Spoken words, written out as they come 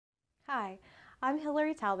Hi, I'm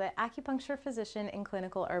Hilary Talbot, acupuncture physician and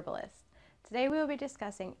clinical herbalist. Today we will be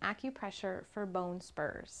discussing acupressure for bone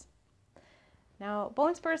spurs. Now,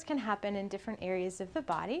 bone spurs can happen in different areas of the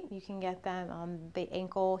body. You can get them on the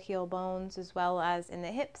ankle, heel bones, as well as in the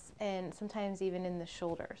hips, and sometimes even in the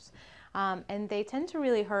shoulders. And they tend to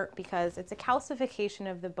really hurt because it's a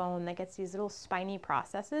calcification of the bone that gets these little spiny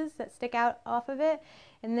processes that stick out off of it,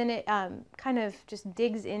 and then it kind of just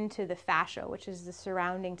digs into the fascia, which is the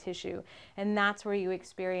surrounding tissue, and that's where you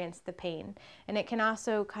experience the pain. And it can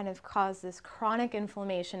also kind of cause this chronic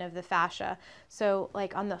inflammation of the fascia. So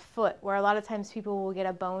like on the foot, where a lot of times people will get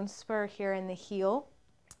a bone spur here in the heel,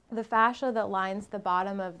 the fascia that lines the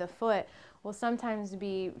bottom of the foot will sometimes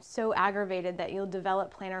be so aggravated that you'll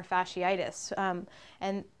develop plantar fasciitis.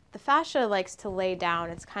 And the fascia likes to lay down.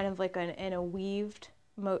 It's kind of like in a weaved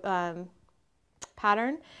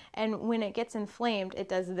pattern. And when it gets inflamed, it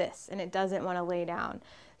does this, and it doesn't want to lay down.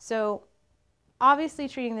 So obviously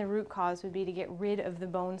treating the root cause would be to get rid of the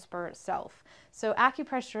bone spur itself. So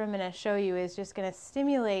acupressure I'm going to show you is just going to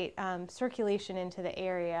stimulate circulation into the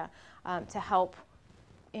area to help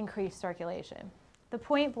increase circulation. The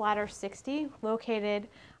point bladder 60, located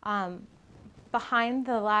behind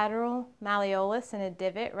the lateral malleolus in a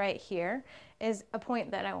divot right here, is a point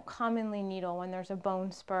that I will commonly needle when there's a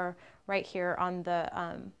bone spur right here on the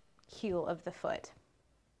heel of the foot.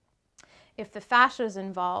 If the fascia is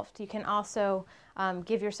involved, you can also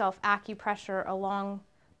give yourself acupressure along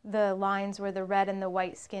the lines where the red and the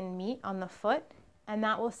white skin meet on the foot, and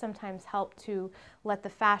that will sometimes help to let the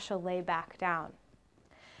fascia lay back down.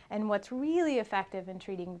 And what's really effective in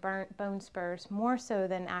treating bone spurs, more so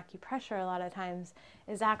than acupressure a lot of times,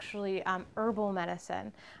 is actually herbal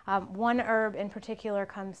medicine. One herb in particular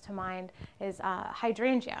comes to mind is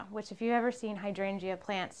hydrangea, which if you've ever seen hydrangea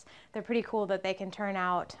plants, they're pretty cool that they can turn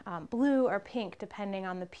out blue or pink depending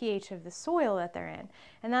on the pH of the soil that they're in.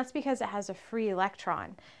 And that's because it has a free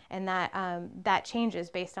electron, and that changes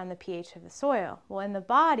based on the pH of the soil. Well, in the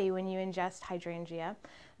body, when you ingest hydrangea,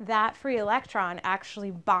 that free electron actually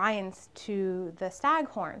binds to the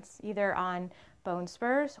staghorns, either on bone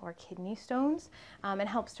spurs or kidney stones, and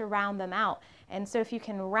helps to round them out. And so if you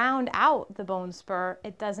can round out the bone spur,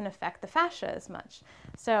 it doesn't affect the fascia as much.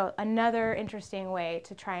 So another interesting way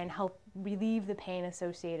to try and help relieve the pain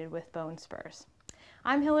associated with bone spurs.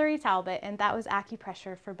 I'm Hilary Talbot, and that was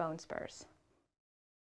acupressure for bone spurs.